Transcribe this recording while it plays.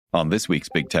On this week's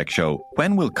Big Tech Show,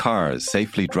 when will cars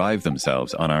safely drive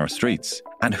themselves on our streets?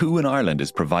 And who in Ireland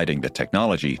is providing the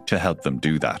technology to help them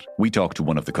do that? We talk to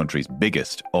one of the country's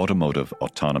biggest automotive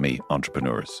autonomy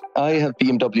entrepreneurs. I have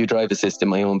BMW Drive Assist in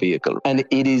my own vehicle, and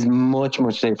it is much,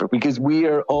 much safer because we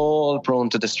are all prone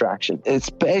to distraction,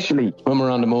 especially when we're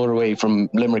on the motorway from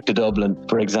Limerick to Dublin,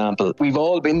 for example. We've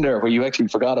all been there where you actually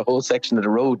forgot a whole section of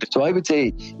the road. So I would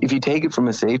say if you take it from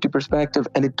a safety perspective,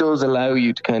 and it does allow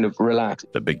you to kind of relax.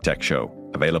 The Big Tech Show,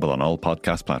 available on all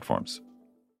podcast platforms.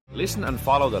 Listen and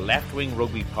follow the Left Wing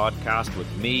Rugby podcast with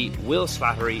me, Will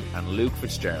Slattery and Luke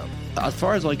Fitzgerald. As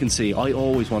far as I can see, I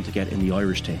always want to get in the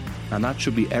Irish team. And that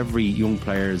should be every young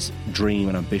player's dream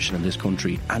and ambition in this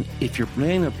country. And if you're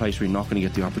playing in a place where you're not going to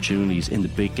get the opportunities in the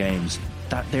big games,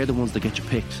 they're the ones that get you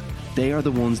picked. They are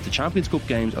the ones, the Champions Cup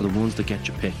games are the ones that get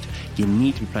you picked. You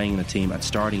need to be playing in a team and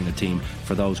starting in a team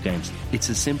for those games. It's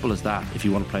as simple as that if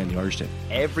you want to play in the Irish team.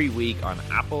 Every week on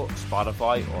Apple,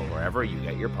 Spotify or wherever you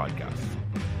get your podcasts.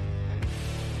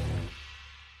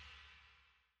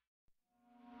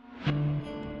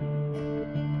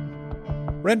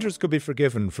 Renters could be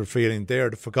forgiven for feeling they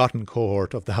are the forgotten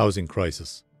cohort of the housing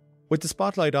crisis. With the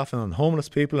spotlight often on homeless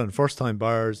people and first-time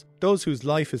buyers, those whose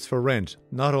life is for rent,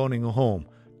 not owning a home,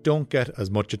 don't get as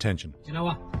much attention. Do you know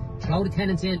what? Throw the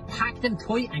tenants in, pack them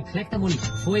tight and collect the money.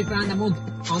 $5,000 a month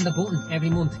on the button every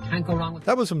month. Can't go wrong with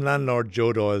that. Was from landlord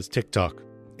Joe Doyle's TikTok.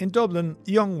 In Dublin,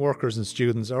 young workers and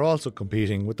students are also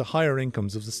competing with the higher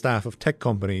incomes of the staff of tech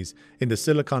companies in the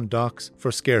Silicon Docks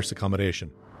for scarce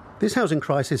accommodation. This housing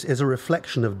crisis is a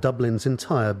reflection of Dublin's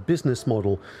entire business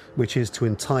model, which is to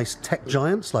entice tech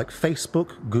giants like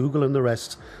Facebook, Google and the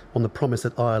rest on the promise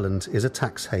that Ireland is a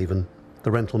tax haven. The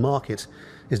rental market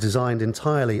is designed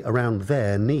entirely around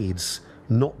their needs,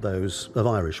 not those of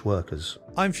Irish workers.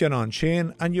 I'm Fionn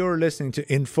Sheehan and you're listening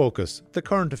to In Focus, the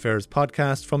current affairs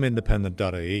podcast from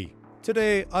independent.ie.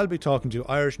 Today I'll be talking to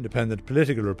Irish Independent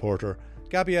political reporter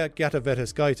Gabia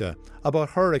Gatavetaskaita about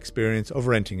her experience of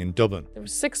renting in Dublin. There were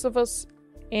 6 of us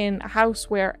in a house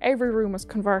where every room was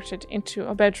converted into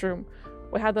a bedroom.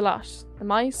 We had the lot, the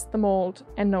mice, the mould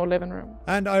and no living room.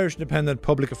 And Irish Independent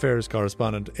public affairs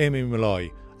correspondent Amy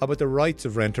Malloy about the rights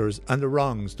of renters and the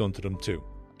wrongs done to them too.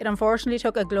 It unfortunately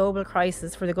took a global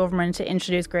crisis for the government to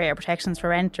introduce greater protections for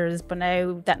renters, but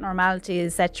now that normality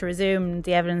is set to resume,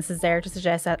 the evidence is there to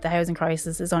suggest that the housing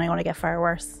crisis is only going to get far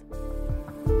worse.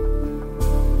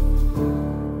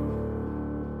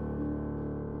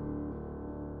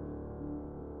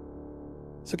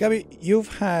 So Gabby,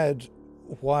 you've had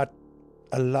what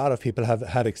a lot of people have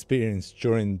had experienced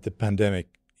during the pandemic.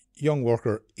 Young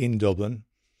worker in Dublin,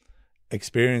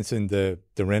 experiencing the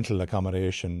rental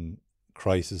accommodation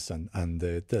crisis and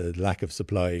the lack of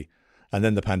supply, and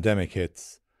then the pandemic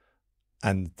hits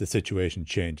and the situation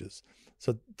changes.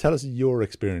 So tell us your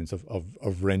experience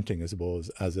of renting, I suppose,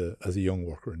 as a young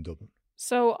worker in Dublin.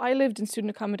 So I lived in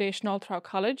student accommodation all throughout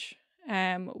college.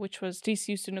 Which was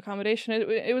DCU student accommodation.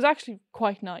 It was actually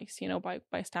quite nice,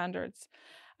 by standards.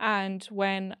 And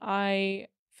when I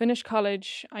finished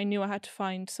college, I knew I had to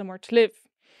find somewhere to live.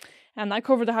 And I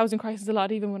covered the housing crisis a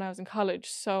lot, even when I was in college.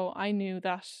 So I knew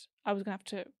that I was going to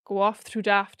have to go off through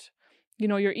Daft.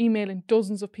 You're emailing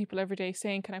dozens of people every day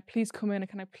saying, can I please come in and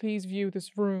can I please view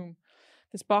this room?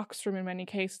 This box room in many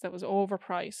cases that was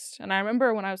overpriced. And I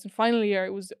remember when I was in final year,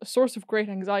 it was a source of great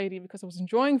anxiety because I was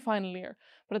enjoying final year.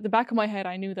 But at the back of my head,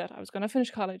 I knew that I was going to finish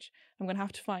college. I'm going to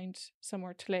have to find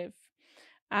somewhere to live.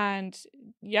 And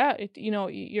yeah,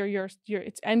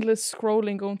 it's endless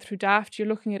scrolling, going through Daft. You're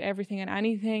looking at everything and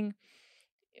anything.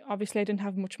 Obviously, I didn't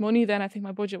have much money then. I think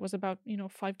my budget was about,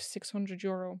 €500 to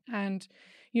 €600. And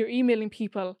you're emailing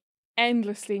people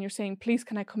endlessly and you're saying, please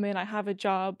can I come in, I have a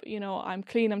job, I'm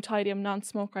clean, I'm tidy, I'm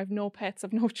non-smoker, I have no pets,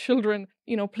 I've no children,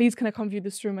 please can I come view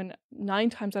this room? And 9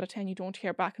 times out of 10 you don't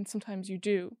hear back, and sometimes you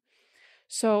do.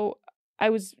 So I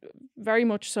was very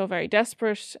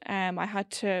desperate. I had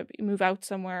to move out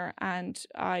somewhere, and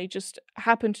I just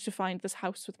happened to find this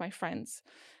house with my friends.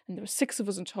 And there were 6 of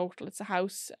us in total. It's a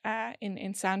house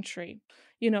in Santry.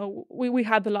 We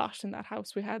had the lot in that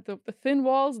house. We had the thin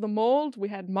walls, the mould, we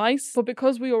had mice. But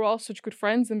because we were all such good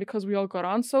friends and because we all got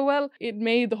on so well, it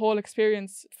made the whole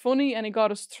experience funny and it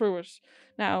got us through it.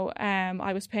 Now,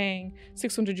 I was paying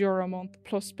 €600 a month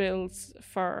plus bills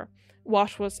for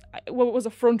what was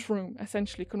a front room,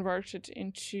 essentially converted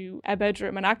into a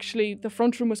bedroom. And actually, the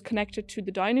front room was connected to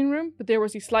the dining room, but there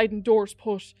was these sliding doors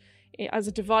put as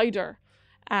a divider.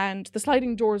 And the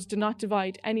sliding doors did not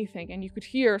divide anything, and you could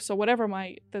hear. So whatever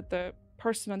the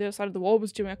person on the other side of the wall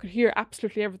was doing. I could hear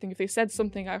absolutely everything. If they said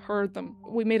something, I heard them.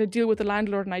 We made a deal with the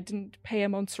landlord and I didn't pay a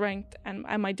month's rent. And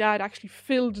my dad actually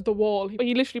filled the wall.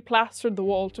 He literally plastered the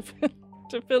wall to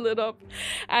fill it up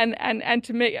and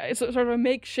to make sort of a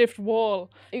makeshift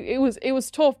wall. It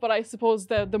was tough, but I suppose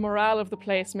the morale of the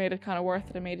place made it kind of worth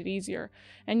it and made it easier.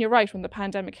 And you're right, when the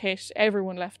pandemic hit,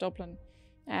 everyone left Dublin.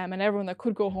 And everyone that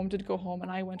could go home did go home,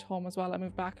 and I went home as well. I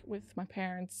moved back with my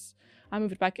parents. I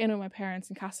moved back in with my parents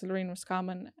in Castlereagh,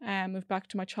 Roscommon, and moved back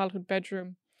to my childhood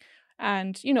bedroom.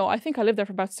 And, you know, I think I lived there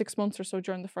for about 6 months or so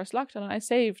during the first lockdown, and I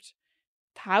saved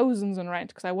thousands in rent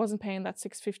because I wasn't paying that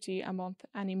 $650 a month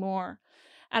anymore.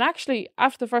 And actually,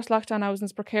 after the first lockdown, I was in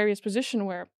this precarious position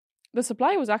where the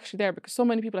supply was actually there because so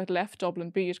many people had left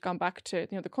Dublin, be it gone back to,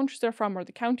 you know, the countries they're from or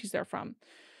the counties they're from.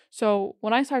 So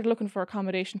when I started looking for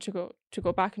accommodation to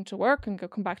go back into work and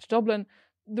come back to Dublin,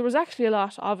 there was actually a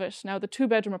lot of it. Now, the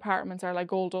 2-bedroom apartments are like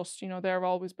gold dust. You know, they've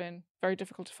always been very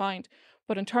difficult to find.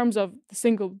 But in terms of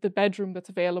the bedroom that's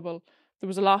available, there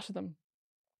was a lot of them.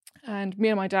 And me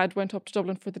and my dad went up to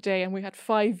Dublin for the day, and we had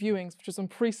 5 viewings, which was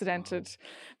unprecedented.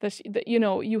 That you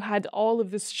know, you had all of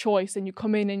this choice, and you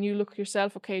come in and you look at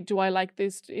yourself, okay, do I like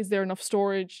this? Is there enough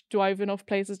storage? Do I have enough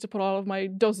places to put all of my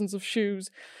dozens of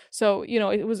shoes? So, you know,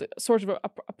 it was sort of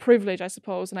a privilege, I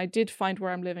suppose. And I did find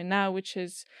where I'm living now, which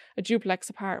is a duplex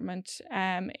apartment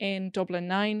in Dublin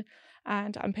 9.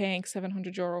 And I'm paying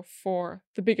 €700 for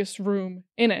the biggest room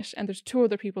in it. And there's 2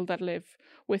 other people that live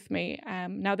with me.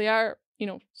 Now they are, you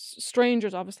know,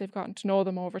 strangers. Obviously I've gotten to know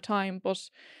them over time,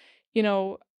 but, you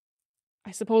know,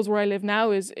 I suppose where I live now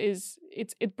is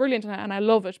it's brilliant and I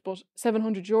love it, but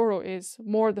 €700 is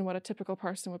more than what a typical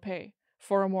person would pay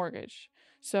for a mortgage.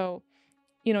 So,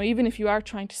 you know, even if you are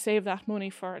trying to save that money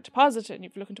for a deposit and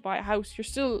you're looking to buy a house,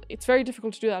 it's very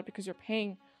difficult to do that because you're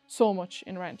paying so much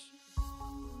in rent.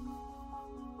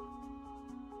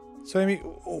 So, Amy,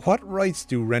 what rights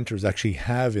do renters actually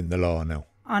have in the law now?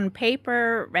 On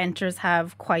paper, renters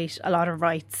have quite a lot of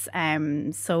rights.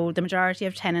 So the majority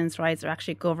of tenants' rights are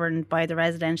actually governed by the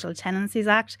Residential Tenancies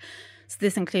Act. So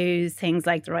this includes things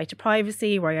like the right to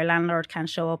privacy, where your landlord can't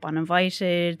show up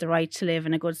uninvited, the right to live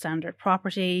in a good standard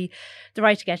property, the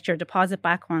right to get your deposit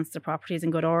back once the property is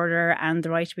in good order, and the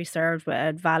right to be served with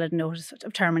a valid notice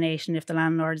of termination if the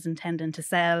landlord is intending to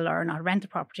sell or not rent the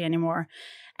property anymore.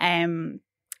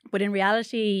 But in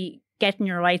reality, getting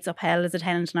your rights upheld as a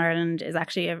tenant in Ireland is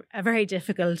actually a very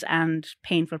difficult and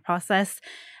painful process.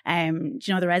 You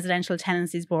know, the Residential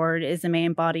Tenancies Board is the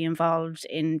main body involved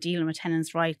in dealing with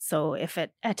tenants' rights. So if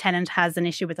a tenant has an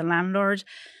issue with a landlord,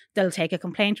 they'll take a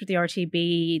complaint with the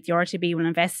RTB. The RTB will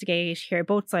investigate, hear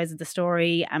both sides of the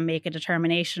story and make a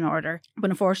determination order. But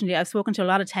unfortunately, I've spoken to a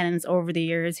lot of tenants over the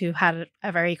years who've had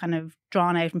a very kind of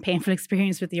drawn out and painful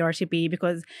experience with the RTB,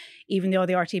 because even though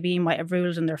the RTB might have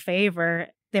ruled in their favour,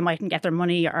 they mightn't get their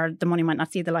money, or the money might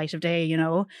not see the light of day, you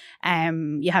know.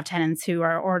 You have tenants who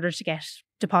are ordered to get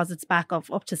deposits back of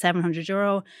up to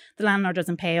 €700. The landlord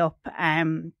doesn't pay up.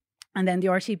 And then the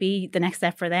RTB, the next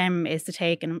step for them is to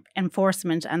take an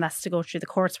enforcement, and that's to go through the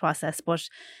courts process. But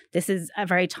this is a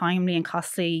very timely and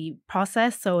costly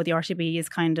process. So the RTB is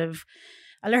kind of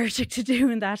allergic to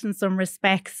doing that in some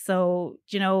respects. So,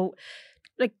 you know,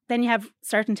 like then you have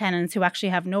certain tenants who actually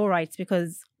have no rights,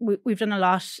 because we've done a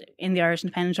lot in the Irish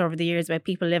Independent over the years about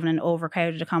people living in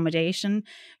overcrowded accommodation.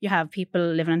 You have people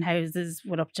living in houses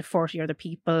with up to 40 other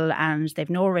people and they've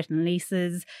no written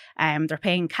leases. They're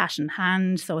paying cash in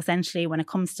hand. So essentially when it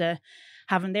comes to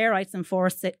having their rights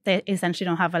enforced, they essentially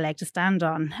don't have a leg to stand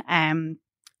on.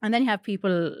 And then you have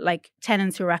people like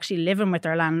tenants who are actually living with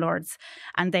their landlords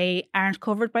and they aren't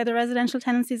covered by the Residential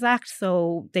Tenancies Act,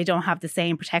 so they don't have the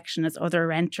same protection as other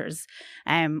renters.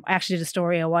 I actually did a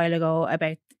story a while ago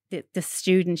about this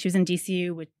student. She was in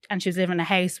DCU and she was living in a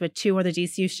house with 2 other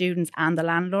DCU students and the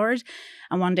landlord.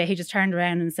 And one day he just turned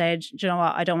around and said, do you know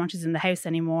what, I don't want you in the house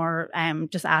anymore.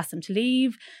 Just asked them to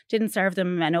leave, didn't serve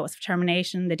them a notice of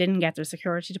termination. They didn't get their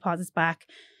security deposits back.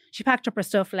 She packed up her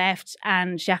stuff, left,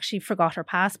 and she actually forgot her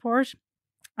passport.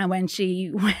 And when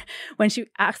she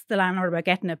asked the landlord about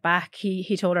getting it back,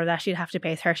 he told her that she'd have to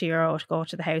pay €30 to go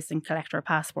to the house and collect her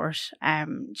passport.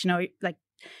 You know, like,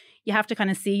 you have to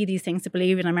kind of see these things to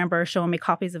believe it. And I remember her showing me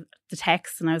copies of the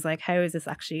text and I was like, how is this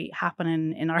actually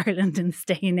happening in Ireland in this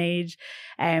day and age?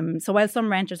 So while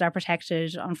some renters are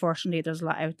protected, unfortunately, there's a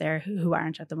lot out there who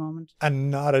aren't at the moment.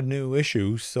 And not a new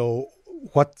issue. So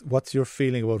what's your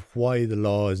feeling about why the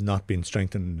law is not being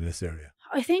strengthened in this area?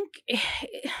 I think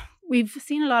We've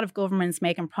seen a lot of governments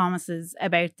making promises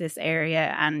about this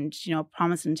area and,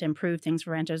 promising to improve things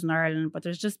for renters in Ireland, but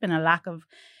there's just been a lack of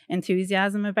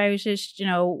enthusiasm about it.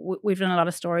 We've done a lot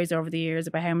of stories over the years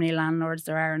about how many landlords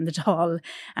there are in the Dáil,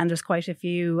 and there's quite a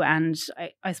few, and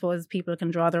I suppose people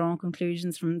can draw their own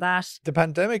conclusions from that. The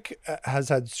pandemic has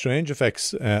had strange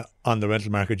effects on the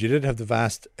rental market. You did have the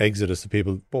vast exodus of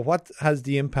people, but what has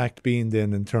the impact been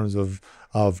then in terms of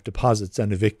deposits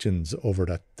and evictions over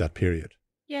that period?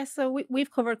 Yeah, so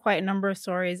we've covered quite a number of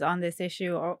stories on this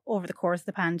issue over the course of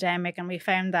the pandemic, and we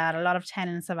found that a lot of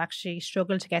tenants have actually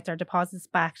struggled to get their deposits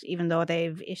back, even though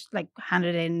they've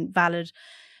handed in valid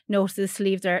notices to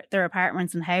leave their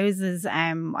apartments and houses.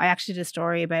 I actually did a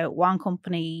story about one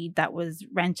company that was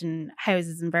renting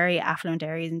houses in very affluent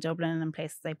areas in Dublin and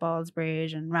places like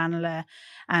Ballsbridge and Ranelagh,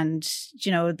 and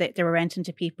they were renting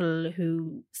to people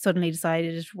who suddenly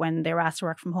decided when they were asked to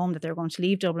work from home that they were going to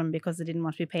leave Dublin because they didn't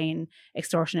want to be paying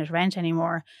extortionate rent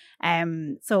anymore.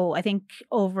 So I think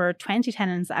over 20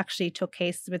 tenants actually took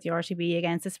cases with the RTB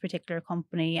against this particular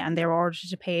company, and they were ordered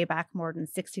to pay back more than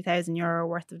 €60,000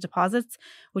 worth of deposits,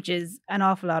 which is an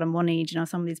awful lot of money.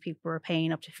 Some of these people were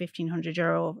paying up to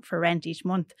 €1,500 for rent each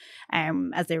month,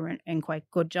 as they were in quite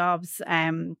good jobs.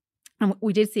 And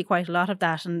we did see quite a lot of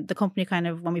that. And the company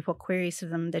when we put queries to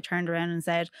them, they turned around and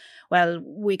said, well,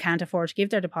 we can't afford to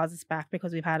give their deposits back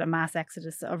because we've had a mass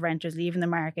exodus of renters leaving the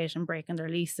market and breaking their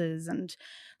leases. And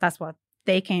that's what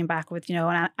they came back with,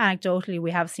 and anecdotally, we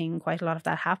have seen quite a lot of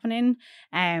that happening.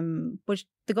 But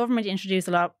the government introduced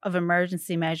a lot of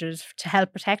emergency measures to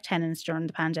help protect tenants during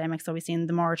the pandemic. So we've seen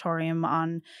the moratorium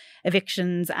on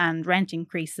evictions and rent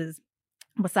increases.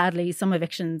 But sadly, some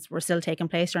evictions were still taking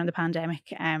place during the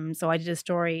pandemic. So I did a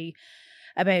story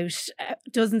about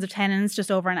dozens of tenants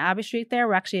just over on Abbey Street there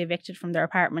were actually evicted from their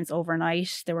apartments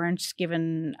overnight. They weren't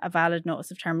given a valid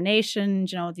notice of termination.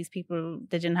 These people,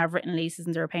 they didn't have written leases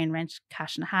and they were paying rent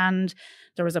cash in hand.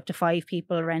 There was up to 5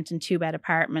 people renting 2-bed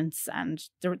apartments, and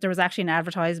there was actually an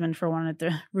advertisement for one of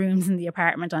the rooms in the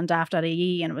apartment on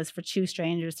daft.ie, and it was for 2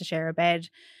 strangers to share a bed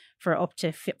for up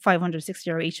to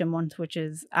 €560 each a month, which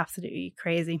is absolutely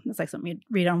crazy. It's like something you'd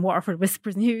read on Waterford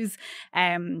Whispers News.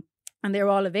 And they were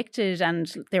all evicted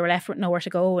and they were left with nowhere to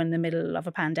go in the middle of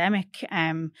a pandemic.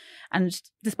 And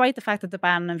despite the fact that the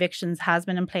ban on evictions has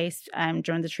been in place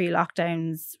during the 3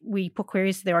 lockdowns, we put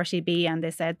queries to the RTB and they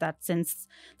said that since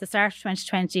the start of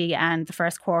 2020 and the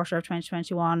first quarter of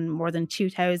 2021, more than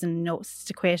 2,000 notices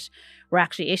to quit were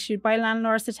actually issued by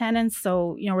landlords to tenants.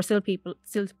 So, we're still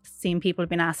seeing people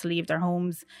being asked to leave their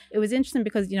homes. It was interesting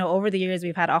because, over the years,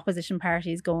 we've had opposition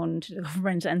parties going to the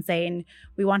government and saying,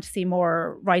 we want to see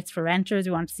more rights for renters,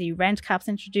 we want to see rent caps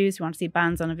introduced, we want to see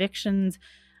bans on evictions.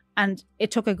 And it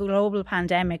took a global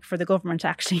pandemic for the government to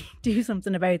actually do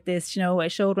something about this.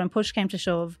 It showed when push came to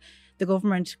shove, the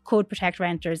government could protect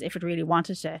renters if it really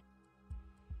wanted to.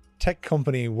 Tech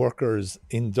company workers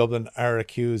in Dublin are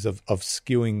accused of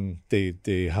skewing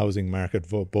the housing market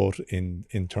both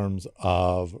in terms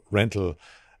of rental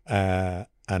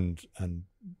and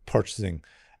purchasing.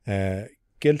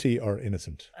 Guilty or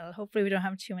innocent? Well, hopefully we don't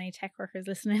have too many tech workers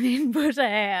listening in, but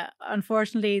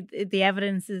unfortunately the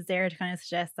evidence is there to kind of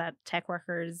suggest that tech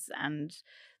workers and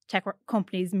tech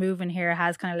companies moving here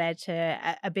has kind of led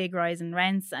to a big rise in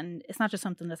rents. And it's not just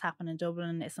something that's happened in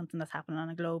Dublin, it's something that's happened on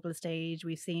a global stage.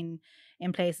 We've seen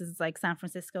in places like San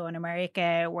Francisco in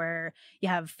America where you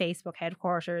have Facebook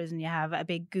headquarters and you have a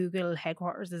big Google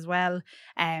headquarters as well,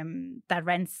 that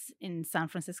rents in San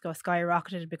Francisco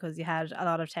skyrocketed because you had a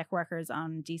lot of tech workers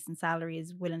on decent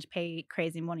salaries willing to pay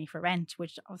crazy money for rent,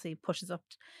 which obviously pushes up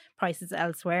prices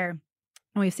elsewhere.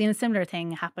 And we've seen a similar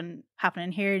thing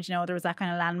happening here. There was that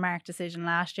kind of landmark decision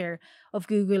last year of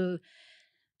Google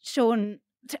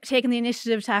taking the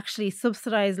initiative to actually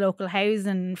subsidise local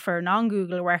housing for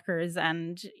non-Google workers,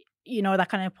 and that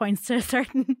kind of points to a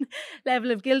certain level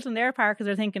of guilt on their part because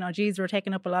they're thinking, oh geez, we're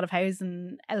taking up a lot of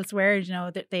housing elsewhere.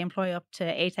 They employ up to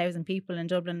 8,000 people in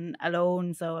Dublin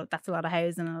alone, so that's a lot of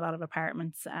housing and a lot of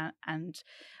apartments, and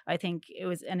I think it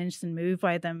was an interesting move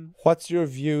by them. What's your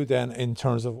view then in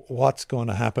terms of what's going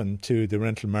to happen to the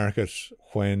rental market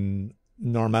when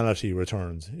normality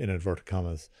returns, in inverted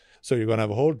commas? So you're going to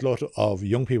have a whole glut of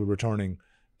young people returning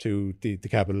to the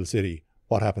capital city.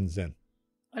 What happens then?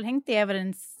 I think the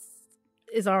evidence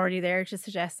is already there to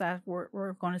suggest that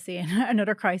we're going to see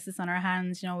another crisis on our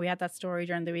hands. You know, we had that story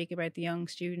during the week about the young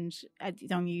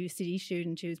UCD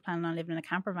student who's planning on living in a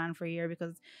camper van for a year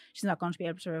because she's not going to be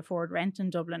able to afford rent in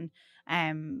Dublin.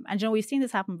 And you know, we've seen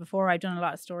this happen before. I've done a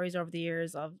lot of stories over the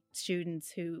years of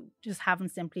students who just haven't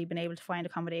simply been able to find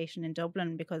accommodation in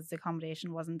Dublin because the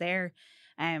accommodation wasn't there.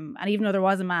 And even though there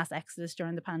was a mass exodus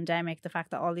during the pandemic, the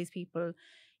fact that all these people,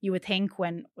 you would think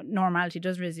when normality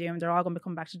does resume, they're all going to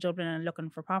come back to Dublin and looking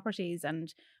for properties.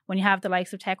 And when you have the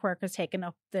likes of tech workers taking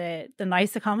up the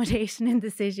nice accommodation in the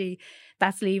city,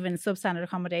 that's leaving substandard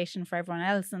accommodation for everyone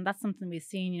else. And that's something we've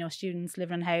seen, you know, students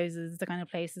living in houses, the kind of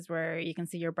places where you can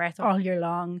see your breath all year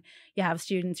long. You have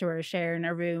students who are sharing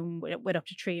a room with up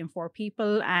to 3 and 4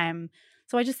 people.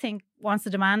 So I just think once the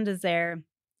demand is there,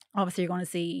 obviously you're going to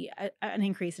see an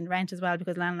increase in rent as well,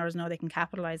 because landlords know they can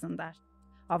capitalise on that.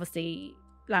 Obviously,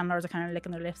 landlords are kind of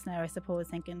licking their lips now, I suppose,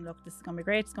 thinking, look, this is going to be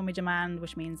great, it's going to be demand,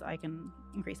 which means I can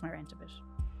increase my rent a bit.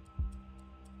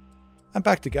 And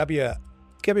back to Gabby.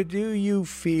 Gabby, do you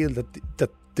feel that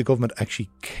the government actually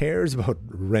cares about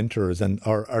renters,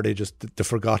 or are they just the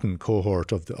forgotten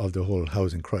cohort of the whole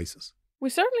housing crisis? We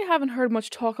certainly haven't heard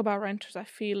much talk about renters, I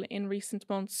feel, in recent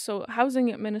months. So Housing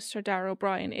Minister Darragh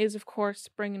O'Brien is, of course,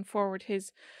 bringing forward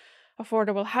his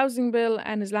affordable housing bill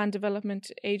and his land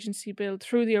development agency bill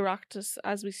through the Oireachtas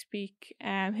as we speak.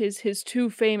 His 2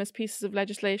 famous pieces of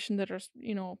legislation that are,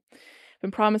 you know,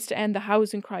 been promised to end the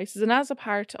housing crisis. And as a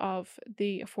part of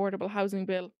the affordable housing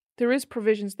bill, there is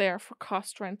provisions there for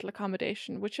cost rental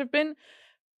accommodation, which have been,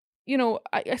 you know,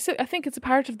 I think it's a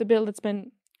part of the bill that's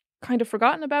been kind of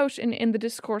forgotten about in the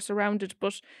discourse around it,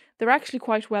 but they're actually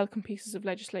quite welcome pieces of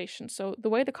legislation. So the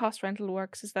way the cost rental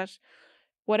works is that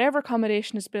whatever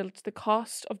accommodation is built, the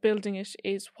cost of building it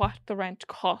is what the rent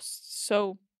costs.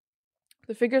 So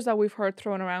the figures that we've heard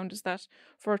thrown around is that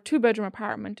for a 2-bedroom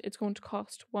apartment, it's going to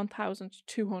cost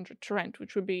 €1,200 to rent,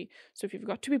 which would be, so if you've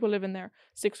got 2 people living there,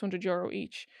 €600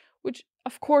 each, which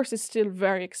of course is still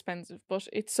very expensive, but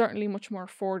it's certainly much more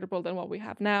affordable than what we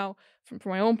have now. From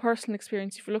my own personal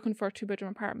experience, if you're looking for a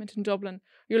 2-bedroom apartment in Dublin,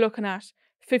 you're looking at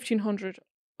 $1,500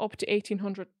 up to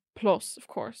 $1,800 plus, of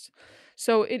course.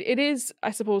 So it is, I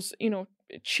suppose, you know,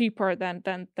 cheaper than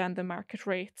the market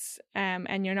rates,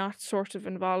 and you're not sort of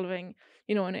involving,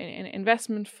 you know, in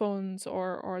investment funds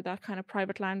or that kind of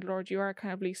private landlord. You are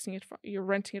kind of leasing it, you're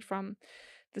renting it from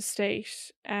the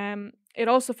state. It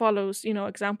also follows, you know,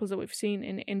 examples that we've seen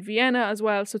in Vienna as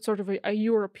well. So it's sort of a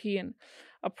European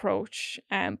approach.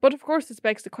 But of course, this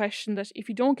begs the question that if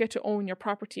you don't get to own your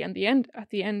property at the end,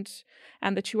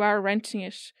 and that you are renting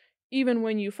it, even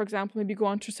when you, for example, maybe go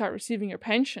on to start receiving your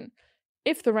pension,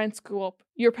 if the rents go up,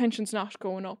 your pension's not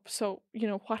going up. So, you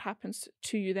know, what happens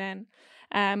to you then?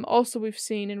 Also, we've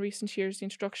seen in recent years the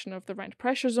introduction of the rent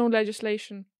pressure zone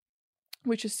legislation,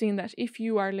 which has seen that if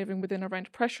you are living within a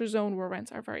rent pressure zone where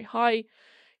rents are very high,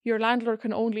 your landlord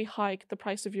can only hike the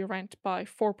price of your rent by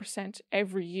 4%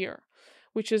 every year,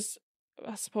 which is,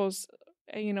 I suppose,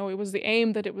 you know, it was the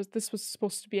aim that this was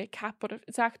supposed to be a cap, but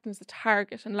it's acting as a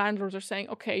target, and landlords are saying,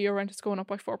 okay, your rent is going up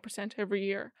by 4% every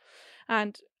year.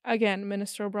 And again,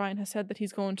 Minister O'Brien has said that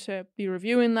he's going to be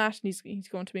reviewing that, and he's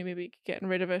going to be maybe getting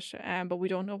rid of it, but we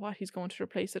don't know what he's going to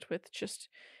replace it with just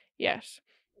yet.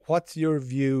 What's your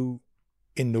view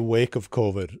in the wake of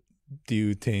COVID? Do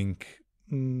you think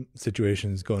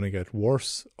situation is going to get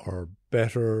worse or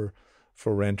better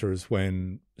for renters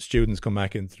when students come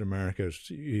back into the market?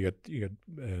 You get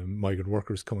migrant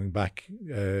workers coming back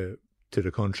to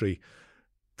the country.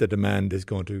 The demand is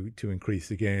going to increase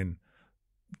again.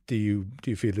 Do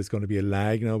you feel there's going to be a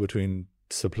lag now between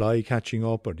supply catching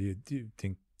up, or do you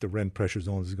think the rent pressure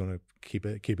zones is going to keep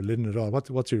a lid on it all?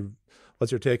 What's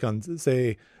your take on,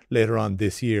 say, later on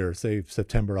this year, say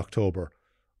September, October?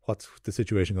 What's the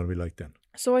situation going to be like then?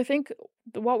 So I think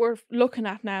what we're looking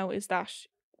at now is that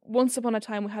once upon a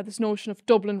time we had this notion of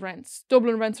Dublin rents.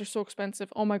 Dublin rents are so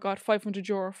expensive. Oh my God,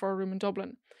 €500 for a room in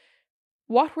Dublin.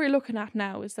 What we're looking at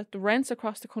now is that the rents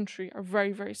across the country are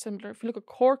very, very similar. If you look at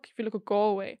Cork, if you look at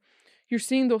Galway, you're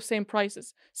seeing those same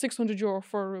prices. €600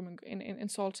 for a room in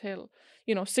Salt Hill,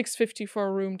 you know, $650 for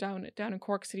a room down in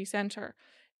Cork city centre.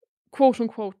 Quote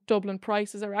unquote Dublin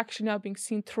prices are actually now being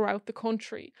seen throughout the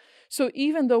country. So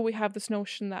even though we have this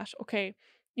notion that, okay,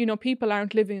 you know, people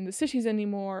aren't living in the cities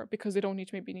anymore because they don't need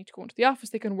to go into the office,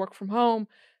 they can work from home,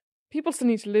 people still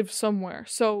need to live somewhere.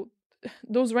 So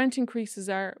those rent increases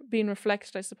are being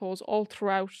reflected, I suppose, all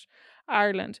throughout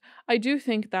Ireland. I do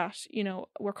think that, you know,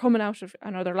 we're coming out of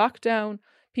another lockdown.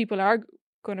 People are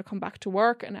going to come back to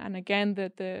work, and again,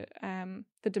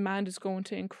 the demand is going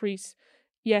to increase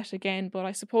yet again. But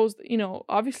I suppose,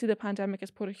 obviously the pandemic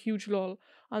has put a huge lull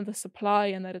on the supply,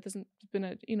 and that it hasn't been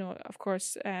of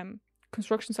course,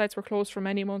 construction sites were closed for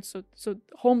many months, so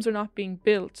homes are not being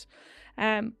built.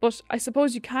 But I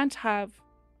suppose you can't have,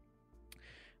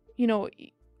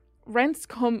 rents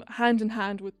come hand in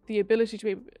hand with the ability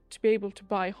to be able to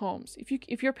buy homes.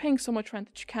 If you're paying so much rent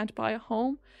that you can't buy a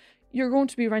home, you're going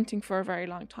to be renting for a very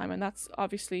long time, and that's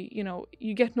obviously,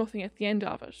 you get nothing at the end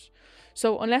of it.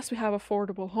 So unless we have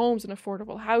affordable homes and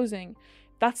affordable housing,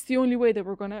 that's the only way that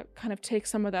we're going to kind of take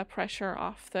some of that pressure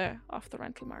off the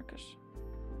rental market.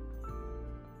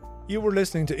 You were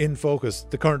listening to In Focus,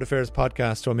 the current affairs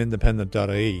podcast from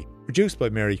independent.ie, produced by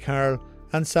Mary Carroll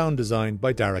and sound designed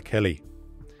by Dara Kelly.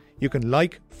 You can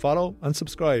like, follow and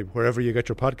subscribe wherever you get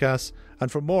your podcasts,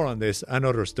 and for more on this and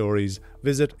other stories,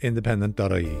 visit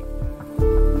independent.ie.